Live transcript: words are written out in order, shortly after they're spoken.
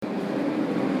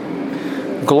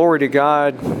Glory to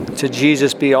God. To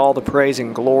Jesus be all the praise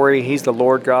and glory. He's the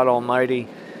Lord God Almighty.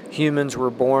 Humans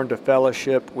were born to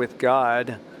fellowship with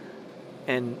God,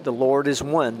 and the Lord is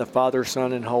one, the Father,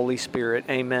 Son, and Holy Spirit.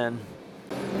 Amen.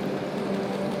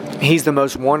 He's the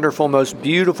most wonderful, most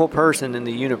beautiful person in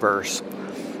the universe.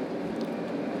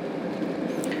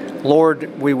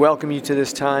 Lord, we welcome you to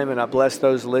this time, and I bless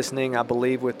those listening. I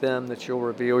believe with them that you'll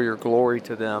reveal your glory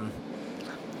to them.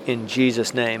 In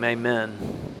Jesus' name, amen.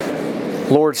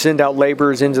 Lord, send out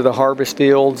laborers into the harvest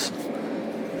fields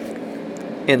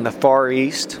in the Far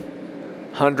East.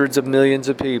 Hundreds of millions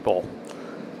of people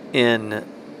in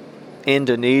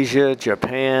Indonesia,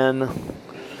 Japan,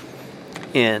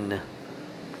 in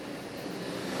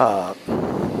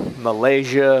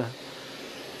Malaysia,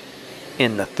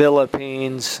 in the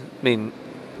Philippines. I mean,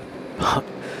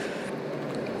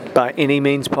 by any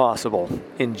means possible.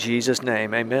 In Jesus'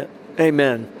 name, amen.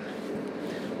 Amen.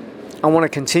 I want to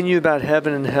continue about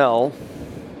heaven and hell.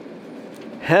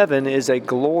 Heaven is a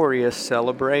glorious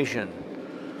celebration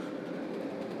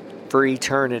for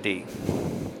eternity.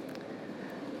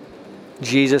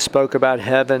 Jesus spoke about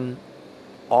heaven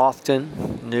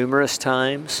often, numerous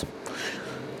times.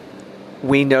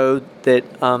 We know that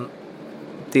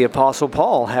the Apostle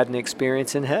Paul had an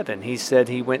experience in heaven. He said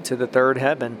he went to the third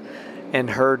heaven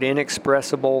and heard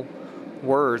inexpressible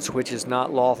words, which is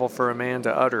not lawful for a man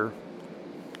to utter.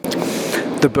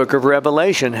 The book of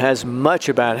Revelation has much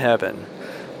about heaven.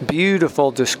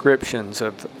 Beautiful descriptions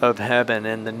of heaven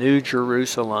and the New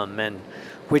Jerusalem, and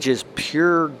which is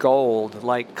pure gold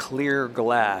like clear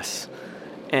glass,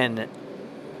 and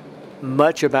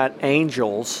much about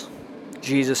angels.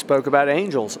 Jesus spoke about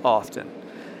angels often,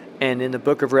 and in the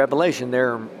book of Revelation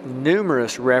there are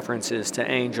numerous references to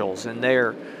angels, and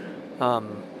they're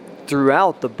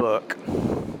throughout the book.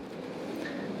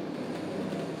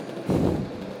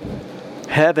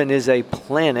 Heaven is a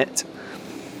planet.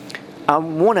 I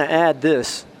want to add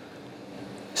this.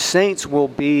 Saints will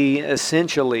be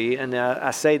essentially, and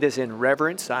I say this in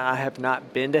reverence, I have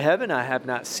not been to heaven, I have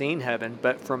not seen heaven,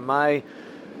 but from my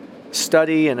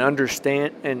study and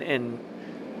understand and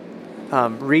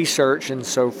research and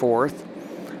so forth,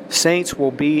 saints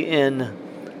will be in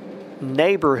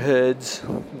neighborhoods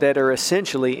that are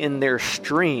essentially in their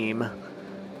stream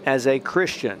as a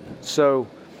Christian. So,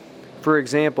 for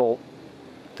example,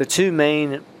 the two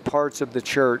main parts of the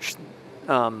church,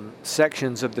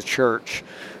 sections of the church,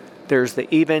 there's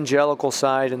the evangelical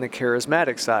side and the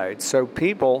charismatic side. So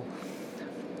people,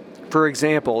 for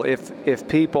example, if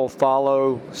people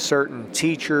follow certain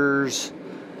teachers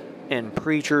and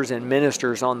preachers and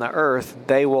ministers on the earth,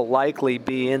 they will likely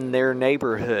be in their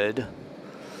neighborhood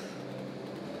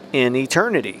in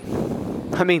eternity.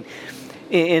 I mean,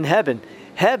 in heaven.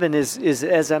 Heaven is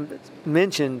as I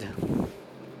mentioned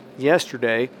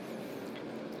yesterday,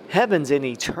 heaven's an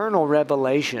eternal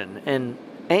revelation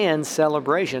and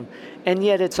celebration, and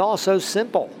yet it's also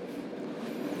simple.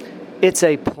 It's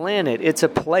a planet, it's a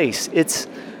place, it's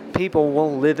people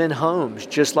will live in homes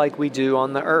just like we do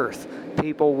on the earth.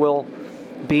 People will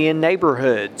be in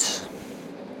neighborhoods.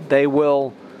 They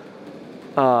will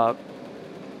have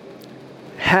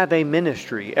a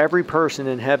ministry. Every person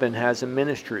in heaven has a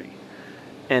ministry,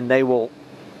 and they will.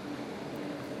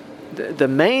 The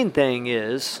main thing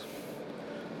is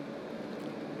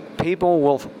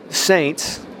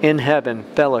saints in heaven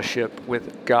fellowship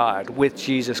with God, with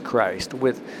Jesus Christ,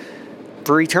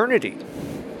 for eternity.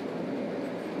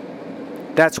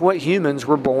 That's what humans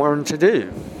were born to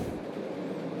do.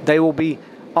 They will be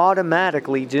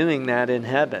automatically doing that in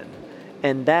heaven,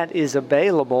 and that is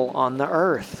available on the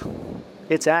earth.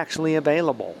 It's actually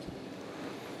available.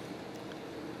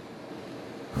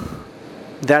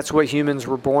 That's what humans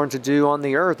were born to do on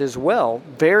the earth as well.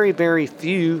 Very, very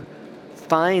few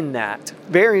find that.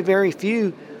 Very, very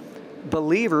few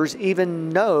believers even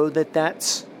know that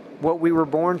that's what we were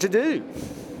born to do.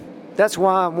 That's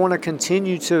why I want to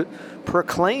continue to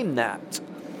proclaim that.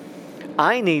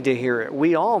 I need to hear it.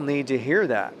 We all need to hear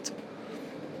that.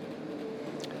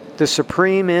 The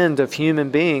supreme end of human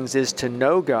beings is to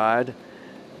know God.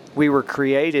 We were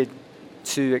created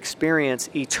to experience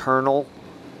eternal,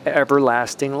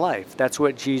 everlasting life. That's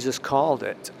what Jesus called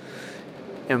it.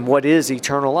 And what is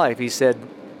eternal life? He said,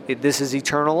 this is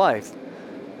eternal life,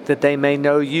 that they may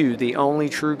know you, the only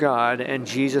true God, and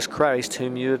Jesus Christ,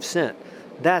 whom you have sent.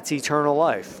 That's eternal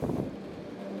life.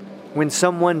 When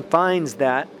someone finds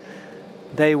that,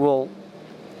 they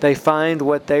find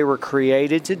what they were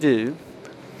created to do,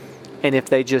 and if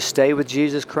they just stay with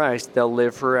Jesus Christ, they'll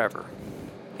live forever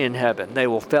in heaven. They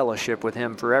will fellowship with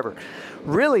Him forever.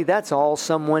 Really, that's all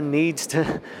someone needs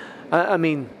to. I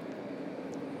mean,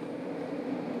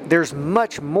 there's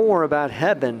much more about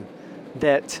heaven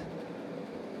that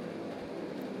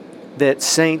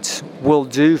saints will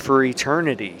do for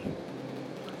eternity.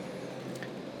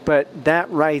 But that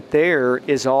right there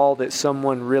is all that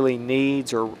someone really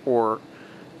needs, or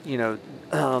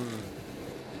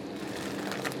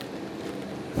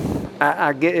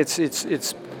I get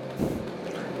it's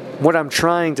what I'm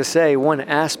trying to say. One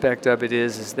aspect of it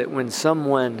is that when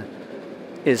someone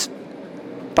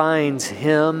finds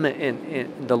Him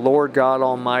in the Lord God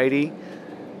Almighty,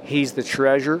 He's the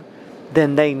treasure,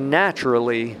 then they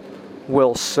naturally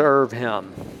will serve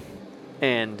Him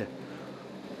and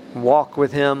walk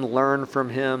with Him, learn from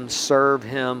Him, serve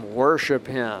Him, worship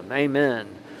Him. Amen.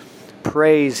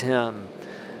 Praise Him.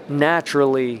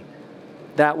 Naturally,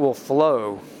 that will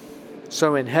flow.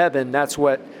 So in heaven, that's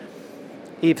what,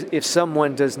 if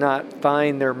someone does not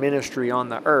find their ministry on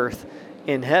the earth,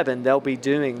 in heaven, they'll be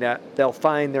doing that. They'll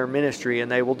find their ministry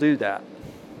and they will do that.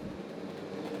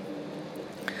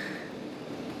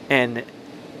 And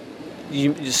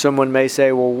someone may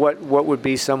say, well, what would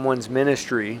be someone's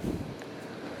ministry?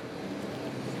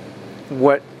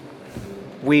 What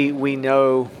we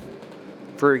know,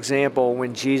 for example,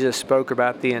 when Jesus spoke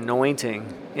about the anointing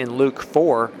in Luke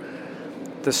 4,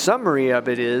 the summary of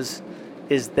it is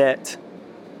that,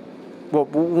 well,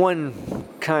 one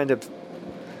kind of,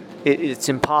 it's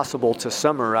impossible to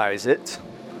summarize it.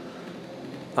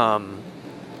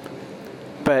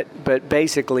 But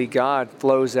basically God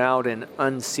flows out in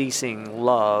unceasing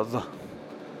love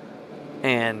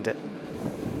and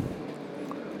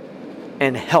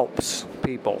helps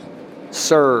people,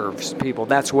 serves people.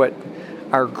 That's what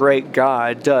our great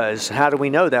God does. How do we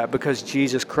know that? Because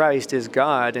Jesus Christ is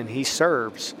God and He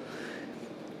serves.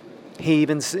 He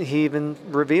even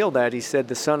revealed that. He said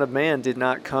the Son of Man did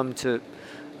not come to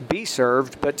be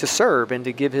served, but to serve and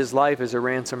to give His life as a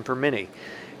ransom for many.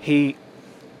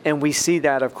 And we see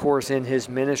that, of course, in His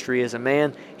ministry as a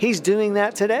man. He's doing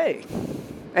that today.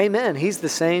 Amen. He's the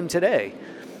same today.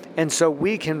 And so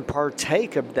we can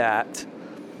partake of that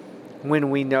when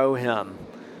we know Him.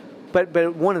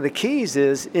 But one of the keys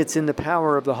is it's in the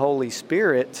power of the Holy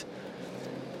Spirit.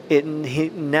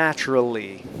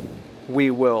 Naturally,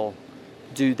 we will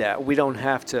do that. We don't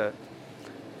have to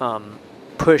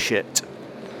push it.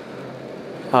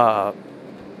 So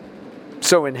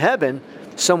in heaven,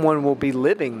 someone will be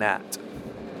living that.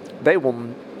 They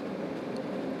will,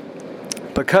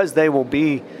 because they will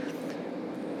be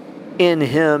in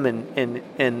Him and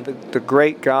the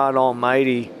great God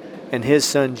Almighty and His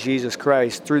Son Jesus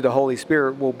Christ through the Holy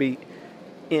Spirit will be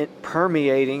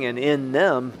permeating and in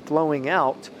them, flowing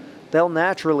out. They'll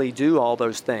naturally do all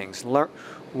those things.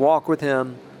 Walk with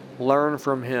Him, learn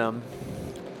from Him,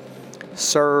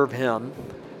 serve Him,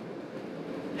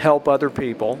 help other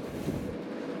people,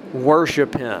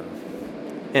 worship Him,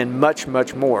 and much,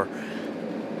 much more.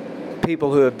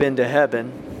 People who have been to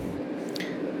heaven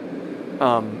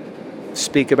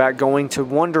speak about going to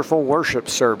wonderful worship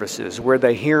services where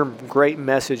they hear great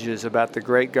messages about the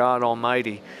great God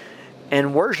Almighty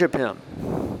and worship Him.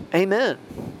 Amen.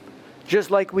 Just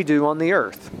like we do on the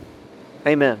earth.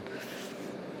 Amen.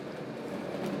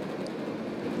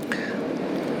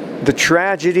 The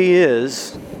tragedy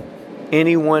is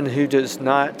anyone who does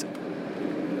not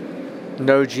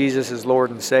know Jesus as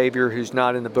Lord and Savior, who's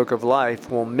not in the book of life,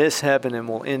 will miss heaven and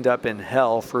will end up in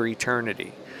hell for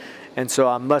eternity. And so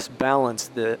I must balance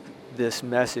this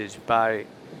message by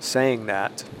saying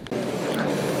that.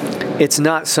 It's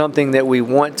not something that we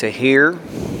want to hear,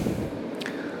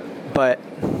 but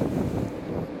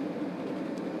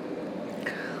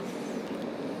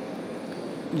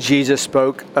Jesus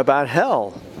spoke about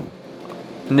hell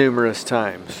numerous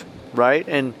times, right?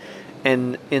 And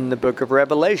in the book of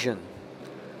Revelation,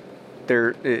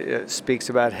 it speaks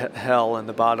about hell and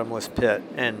the bottomless pit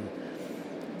and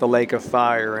the lake of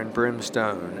fire and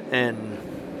brimstone. And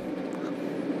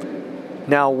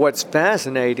now what's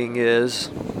fascinating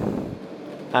is,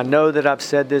 I know that I've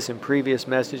said this in previous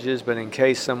messages, but in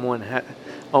case someone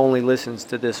only listens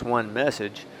to this one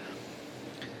message,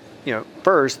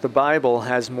 first, the Bible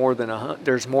has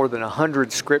there's more than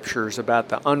 100 scriptures about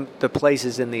the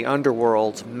places in the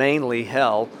underworlds, mainly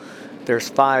hell. There's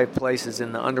 5 places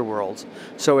in the underworlds.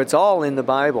 So it's all in the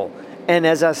Bible. And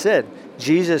as I said,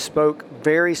 Jesus spoke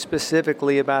very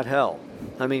specifically about hell.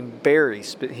 I mean,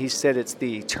 he said it's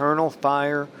the eternal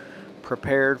fire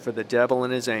prepared for the devil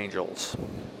and his angels.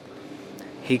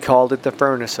 He called it the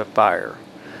furnace of fire.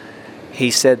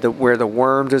 He said that where the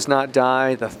worm does not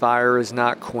die, the fire is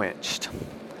not quenched.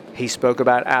 He spoke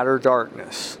about outer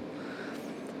darkness.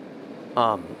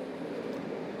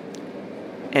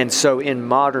 And so in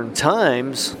modern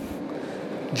times,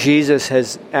 Jesus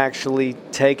has actually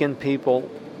taken people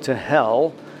to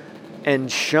hell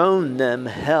and shown them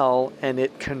hell, and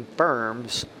it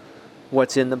confirms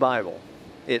what's in the Bible.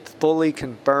 It fully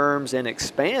confirms and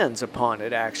expands upon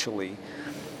it, actually.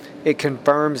 It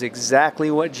confirms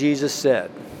exactly what Jesus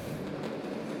said.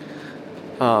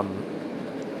 The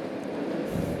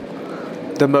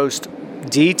most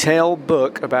detailed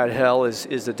book about hell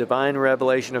is The Divine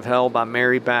Revelation of Hell by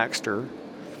Mary Baxter.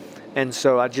 And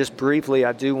so I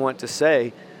do want to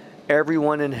say,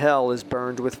 everyone in hell is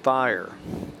burned with fire.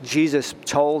 Jesus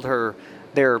told her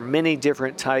there are many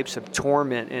different types of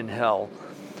torment in hell,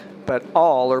 but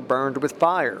all are burned with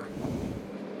fire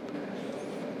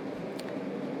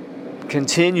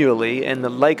continually, and the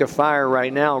lake of fire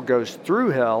right now goes through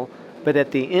hell, but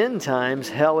at the end times,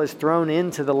 hell is thrown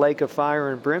into the lake of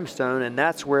fire and brimstone, and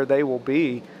that's where they will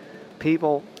be.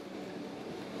 People,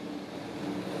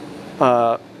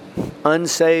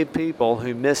 unsaved people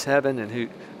who miss heaven and who,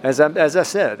 as I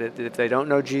said, if they don't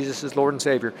know Jesus as Lord and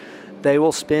Savior, they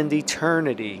will spend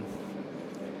eternity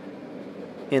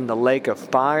in the lake of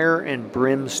fire and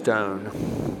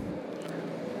brimstone.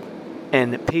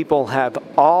 And people have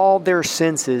all their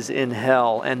senses in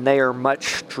hell, and they are much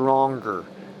stronger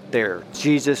there.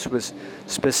 Jesus was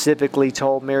specifically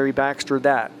told Mary Baxter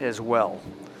that as well.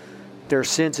 Their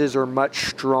senses are much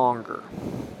stronger.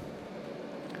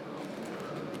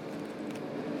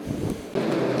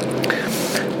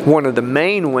 One of the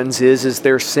main ones is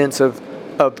their sense of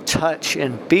touch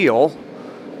and feel.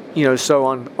 So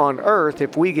on earth,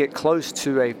 if we get close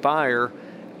to a fire,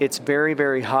 it's very,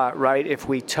 very hot, right? If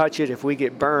we touch it, if we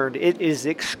get burned, it is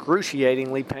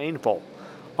excruciatingly painful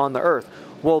on the earth.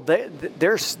 Well,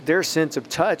 their sense of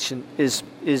touch is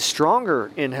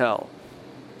stronger in hell.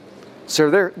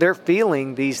 So they're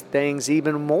feeling these things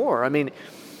even more. I mean,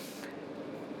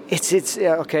 it's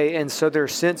okay. And so their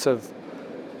sense of,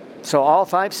 so all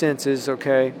five senses,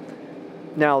 okay.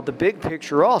 Now the big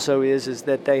picture also is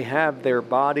that they have their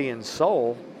body and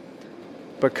soul,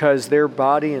 because their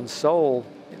body and soul,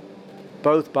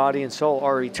 both body and soul,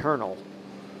 are eternal,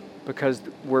 because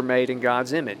we're made in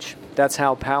God's image. That's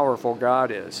how powerful God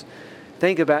is.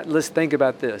 Let's think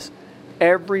about this.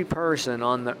 Every person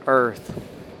on the earth,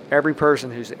 every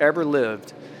person who's ever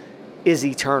lived, is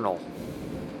eternal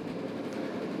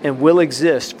and will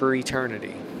exist for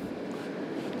eternity,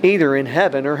 either in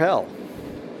heaven or hell.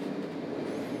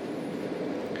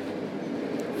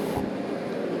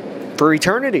 For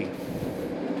eternity.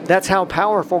 That's how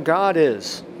powerful God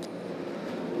is.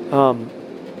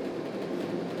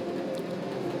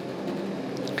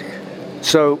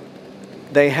 So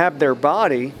they have their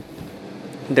body.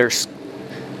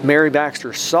 Mary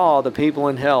Baxter saw the people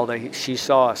in hell. She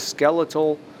saw a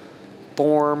skeletal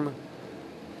form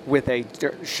with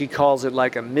she calls it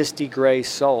like a misty gray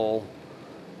soul.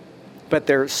 But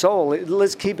their soul,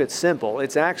 let's keep it simple.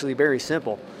 It's actually very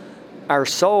simple. Our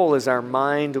soul is our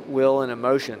mind, will, and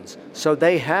emotions. So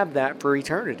they have that for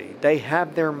eternity. They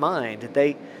have their mind.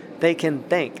 They can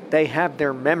think. They have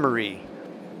their memory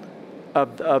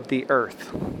of the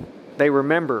earth. They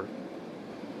remember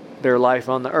their life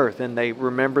on the earth, and they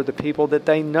remember the people that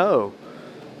they know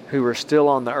who are still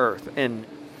on the earth. And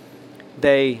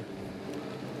they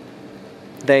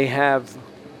have,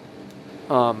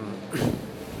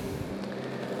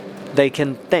 they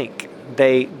can think.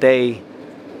 They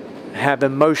have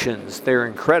emotions. They're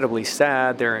incredibly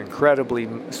sad. They're incredibly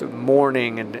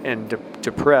mourning and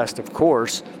depressed, of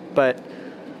course. But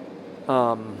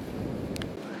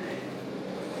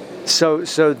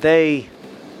so they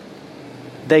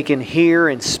can hear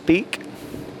and speak.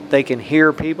 They can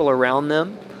hear people around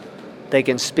them. They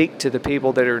can speak to the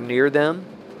people that are near them.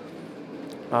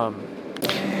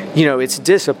 It's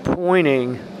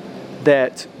disappointing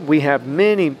that we have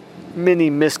many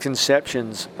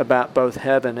misconceptions about both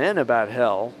heaven and about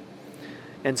hell.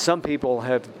 And some people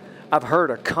I've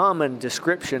heard a common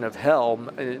description of hell.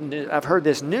 I've heard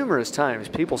this numerous times.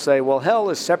 People say, well, hell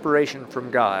is separation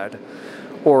from God,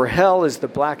 or hell is the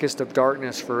blackest of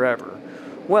darkness forever.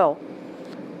 Well,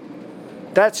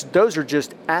 those are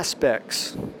just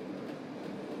aspects,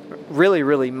 really,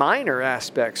 really minor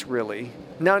aspects, really.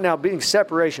 Now being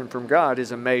separation from God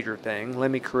is a major thing.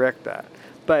 Let me correct that.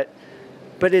 But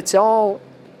it's all,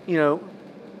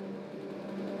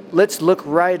 let's look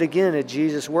right again at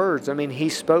Jesus' words. I mean, he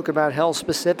spoke about hell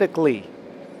specifically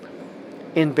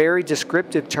in very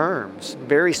descriptive terms,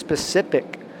 very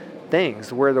specific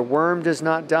things, where the worm does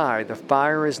not die, the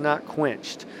fire is not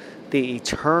quenched, the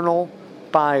eternal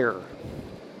fire.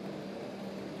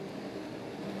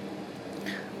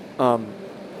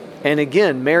 And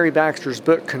again, Mary Baxter's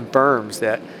book confirms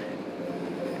that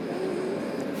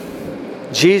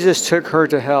Jesus took her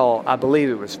to hell, I believe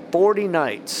it was 40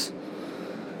 nights.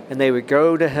 And they would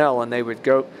go to hell and they would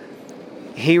go.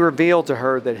 He revealed to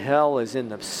her that hell is in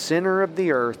the center of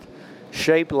the earth,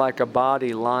 shaped like a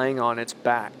body lying on its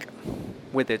back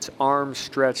with its arms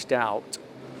stretched out.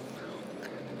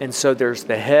 And so there's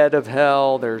the head of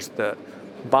hell, there's the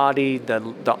body,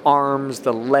 the arms,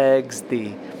 the legs,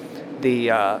 the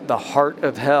heart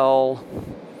of hell.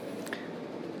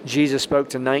 Jesus spoke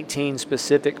to 19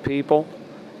 specific people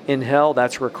in hell.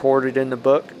 That's recorded in the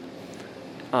book.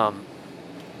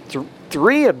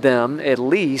 Three of them, at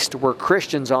least, were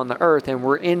Christians on the earth and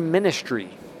were in ministry.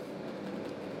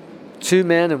 2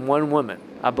 men and 1 woman.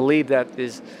 I believe that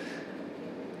is,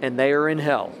 and they are in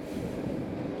hell.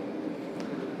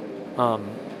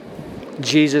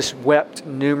 Jesus wept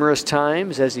numerous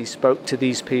times as he spoke to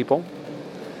these people.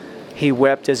 He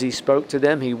wept as he spoke to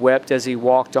them. He wept as he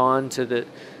walked on to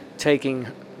taking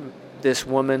this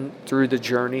woman through the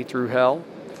journey through hell.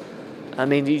 I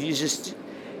mean,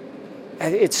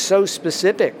 it's so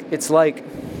specific. It's like,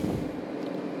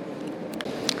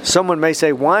 someone may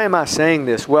say, why am I saying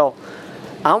this? Well,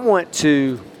 I want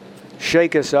to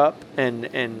shake us up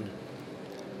and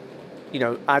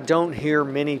I don't hear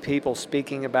many people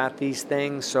speaking about these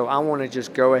things, so I want to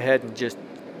just go ahead and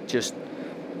just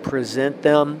present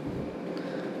them.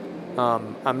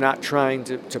 I'm not trying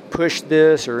to push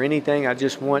this or anything. I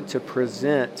just want to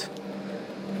present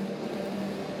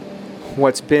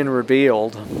what's been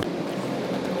revealed.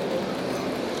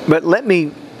 But let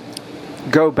me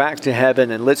go back to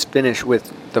heaven and let's finish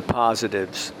with the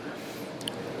positives.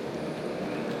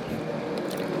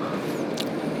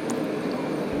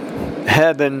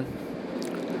 Heaven,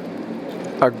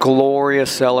 a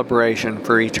glorious celebration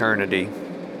for eternity.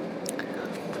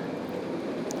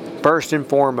 First and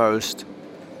foremost,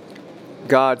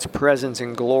 God's presence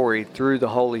and glory through the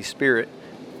Holy Spirit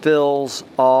fills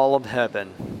all of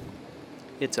heaven.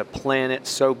 It's a planet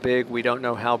so big we don't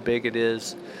know how big it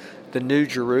is. The New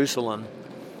Jerusalem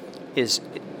is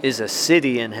a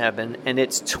city in heaven, and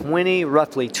it's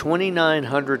roughly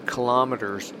 2,900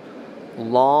 kilometers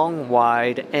long,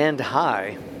 wide, and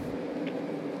high.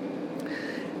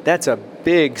 That's a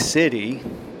big city,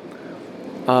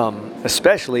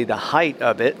 especially the height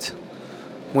of it.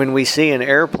 When we see an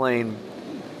airplane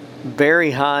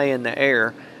very high in the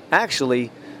air,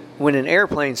 actually, when an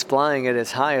airplane's flying at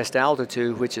its highest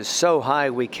altitude, which is so high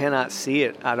we cannot see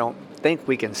it, I don't think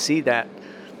we can see that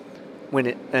when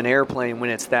an airplane, when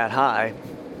it's that high.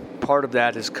 Part of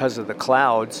that is because of the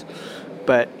clouds,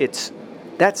 but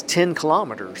that's 10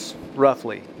 kilometers,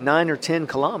 roughly, 9 or 10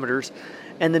 kilometers,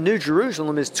 and the New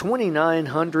Jerusalem is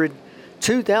 2,900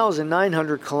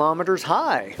 kilometers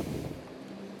high.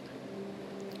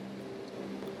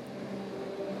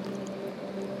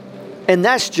 And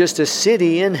that's just a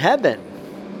city in heaven.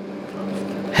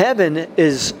 Heaven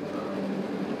is,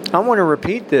 I want to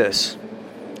repeat this.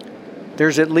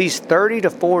 There's at least 30 to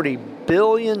 40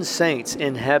 billion saints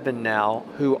in heaven now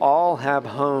who all have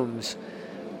homes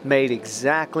made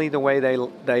exactly the way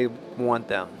they want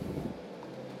them.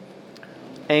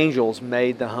 Angels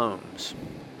made the homes.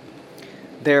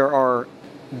 There are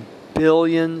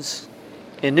billions,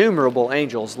 innumerable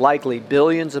angels, likely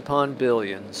billions upon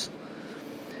billions.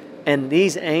 And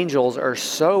these angels are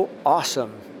so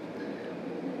awesome.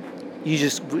 You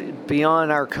just,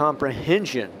 beyond our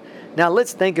comprehension. Now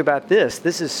let's think about this.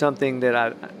 This is something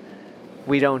that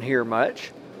we don't hear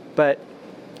much, but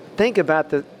think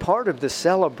about the part of the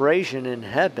celebration in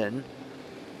heaven.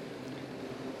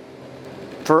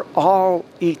 For all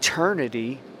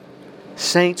eternity,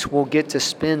 saints will get to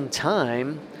spend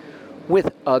time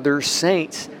with other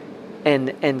saints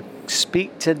and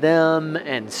speak to them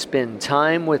and spend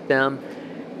time with them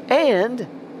and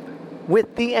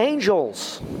with the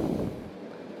angels.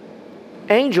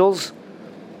 Angels,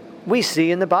 we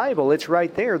see in the Bible, it's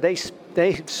right there.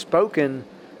 They've spoken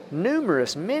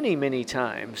many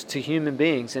times to human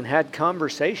beings and had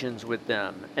conversations with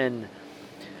them. And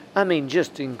I mean,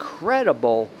 just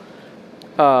incredible.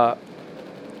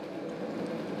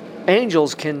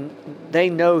 Angels they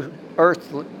know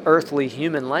earthly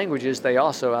human languages. They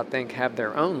also, I think, have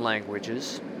their own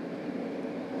languages.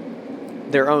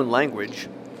 Their own language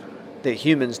that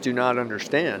humans do not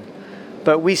understand.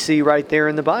 But we see right there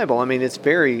in the Bible. I mean, it's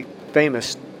very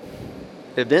famous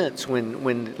events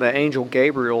when the angel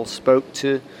Gabriel spoke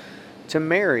to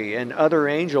Mary and other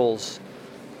angels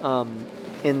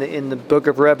in the book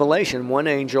of Revelation. One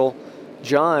angel,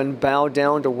 John, bowed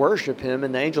down to worship him,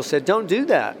 and the angel said, "Don't do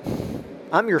that.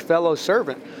 I'm your fellow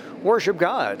servant. Worship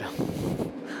God."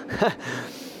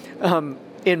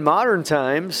 In modern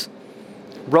times,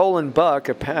 Roland Buck,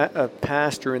 a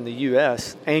pastor in the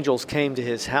U.S., angels came to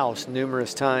his house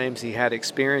numerous times. He had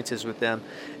experiences with them,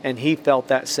 and he felt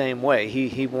that same way.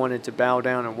 He wanted to bow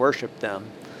down and worship them,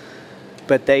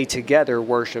 but they together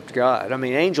worshiped God. I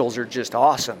mean, angels are just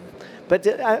awesome. But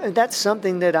that's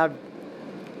something that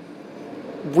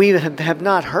we have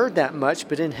not heard that much,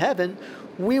 but in heaven,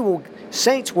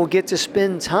 saints will get to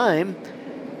spend time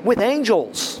with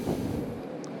angels.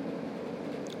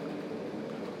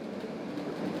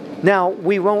 Now,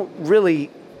 we won't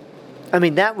really,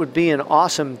 that would be an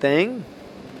awesome thing.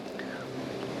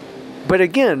 But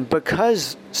again,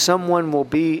 because someone will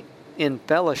be in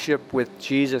fellowship with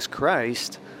Jesus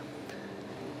Christ,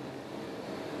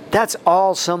 that's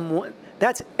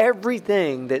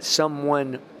everything that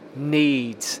someone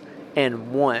needs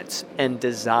and wants and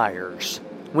desires.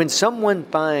 When someone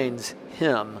finds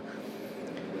Him,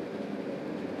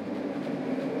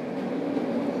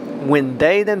 when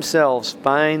they themselves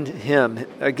find Him,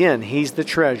 again, He's the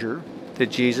treasure that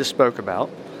Jesus spoke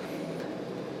about.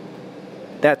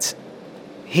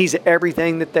 He's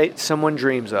everything that someone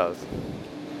dreams of.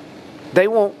 They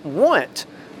won't want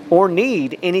or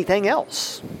need anything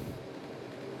else.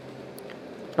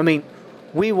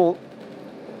 We will.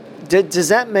 Does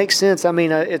that make sense?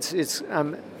 In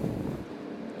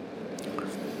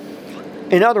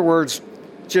other words,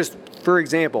 just for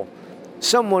example,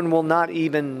 someone will not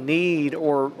even need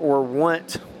or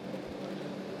want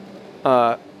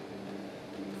to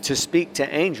speak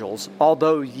to angels,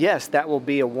 although, yes, that will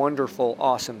be a wonderful,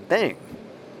 awesome thing.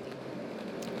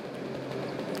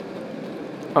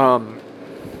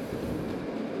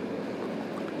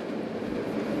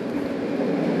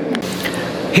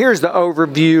 Here's the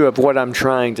overview of what I'm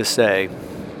trying to say.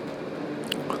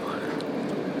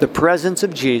 The presence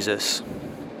of Jesus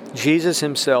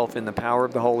Himself in the power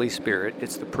of the Holy Spirit,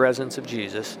 it's the presence of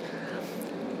Jesus,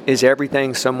 is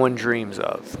everything someone dreams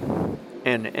of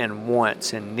and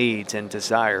wants and needs and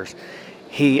desires.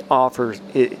 He offers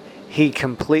it. He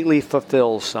completely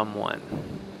fulfills someone.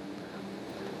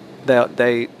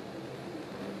 This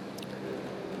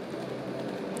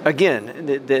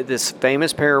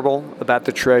famous parable about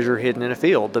the treasure hidden in a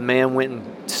field. The man went and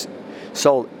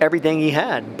sold everything he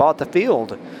had and bought the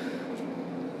field.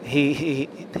 He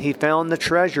found the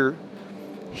treasure.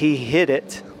 He hid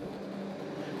it.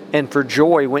 And for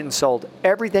joy went and sold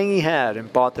everything he had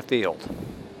and bought the field.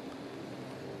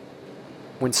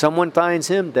 When someone finds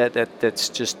Him, that's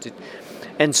just...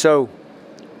 And so,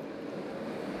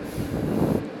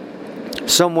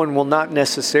 someone will not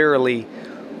necessarily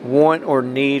want or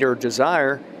need or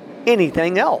desire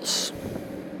anything else.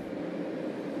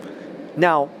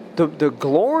 Now, the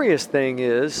glorious thing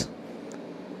is,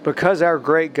 because our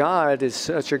great God is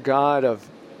such a God of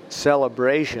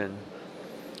celebration,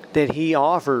 that He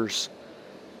offers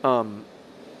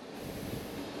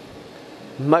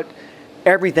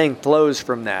everything flows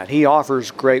from that. He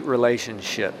offers great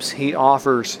relationships. He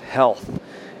offers health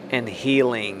and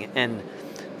healing and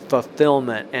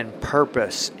fulfillment and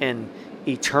purpose and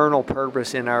eternal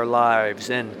purpose in our lives,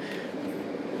 and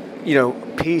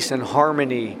peace and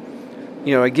harmony,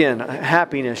 again,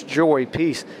 happiness, joy,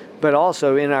 peace, but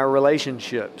also in our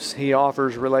relationships. He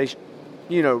offers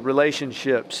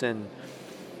relationships and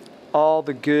all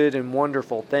the good and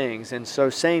wonderful things. And so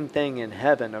same thing in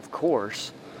heaven, of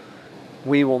course.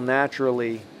 It will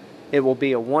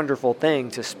be a wonderful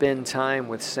thing to spend time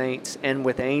with saints and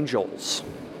with angels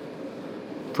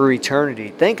for eternity.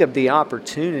 Think of the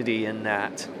opportunity in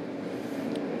that.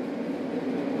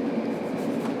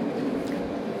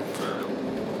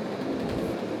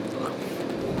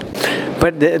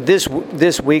 But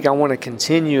this week I want to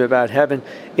continue about heaven.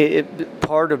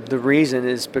 Part of the reason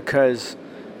is because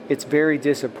it's very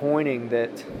disappointing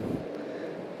that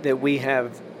we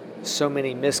have so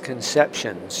many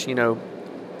misconceptions.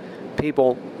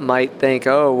 People might think,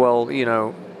 oh, well,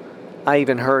 I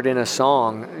even heard in a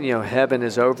song, heaven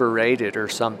is overrated or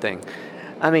something.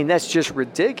 That's just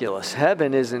ridiculous.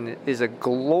 Heaven is a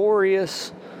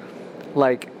glorious,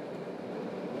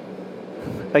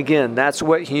 again, that's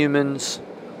what humans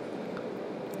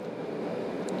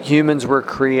were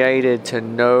created to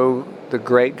know the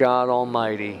great God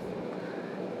Almighty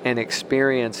and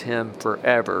experience Him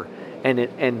forever.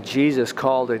 And Jesus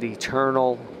called it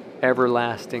eternal,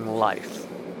 everlasting life.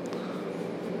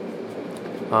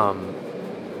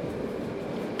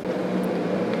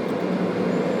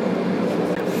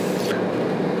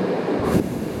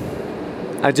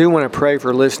 I do want to pray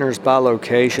for listeners by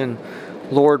location.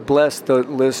 Lord, bless the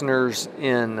listeners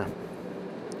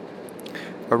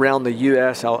around the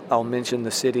U.S. I'll mention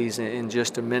the cities in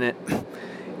just a minute.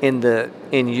 In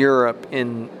Europe,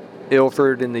 in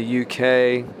Ilford in the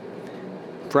UK,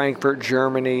 Frankfurt,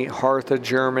 Germany, Hartha,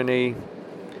 Germany,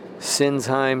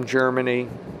 Sinsheim, Germany,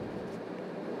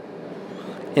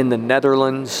 in the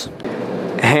Netherlands,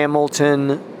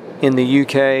 Hamilton in the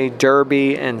UK,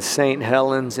 Derby and St.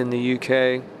 Helens in the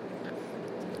UK,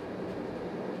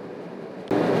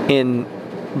 in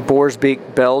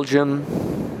Borsbeek, Belgium,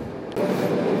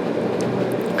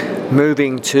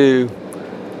 moving to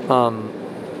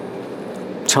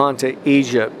Tanta,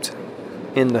 Egypt,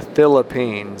 in the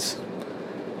Philippines,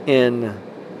 in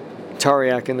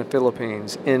Tariak in the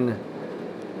Philippines, in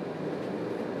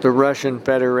the Russian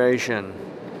Federation,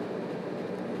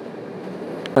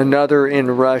 another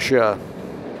in Russia,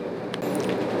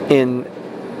 in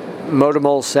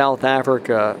Motomol, South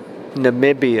Africa,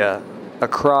 Namibia,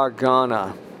 Accra,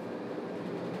 Ghana,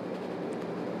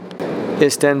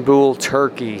 Istanbul,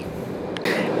 Turkey,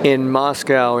 in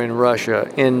Moscow in Russia,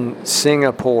 in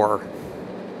Singapore,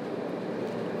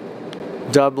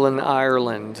 Dublin,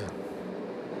 Ireland,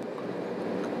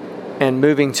 and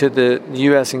moving to the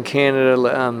U.S. and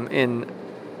Canada, in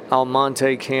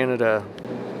Almonte, Canada,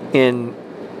 in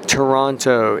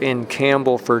Toronto, in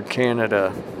Campbellford,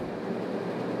 Canada,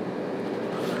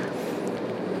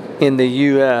 in the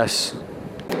U.S.,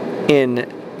 in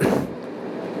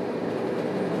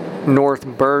North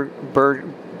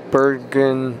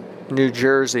Bergen, New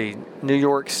Jersey, New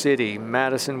York City,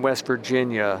 Madison, West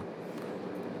Virginia,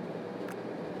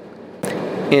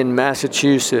 in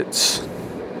Massachusetts,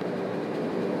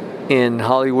 in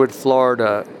Hollywood,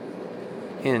 Florida,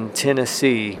 in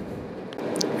Tennessee,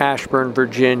 Ashburn,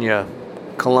 Virginia,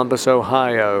 Columbus,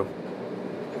 Ohio,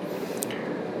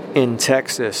 in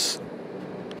Texas,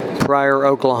 Pryor,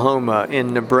 Oklahoma,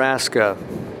 in Nebraska,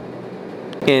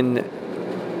 in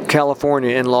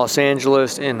California, in Los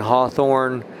Angeles, in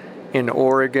Hawthorne, in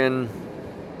Oregon,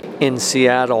 in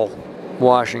Seattle,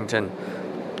 Washington.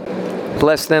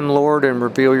 Bless them, Lord, and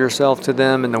reveal yourself to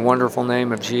them in the wonderful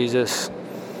name of Jesus.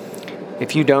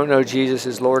 If you don't know Jesus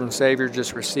as Lord and Savior,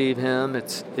 just receive Him.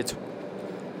 It's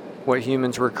what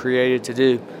humans were created to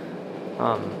do.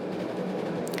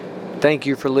 Thank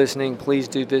you for listening. Please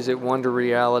do visit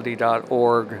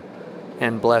wonderreality.org,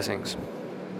 and blessings.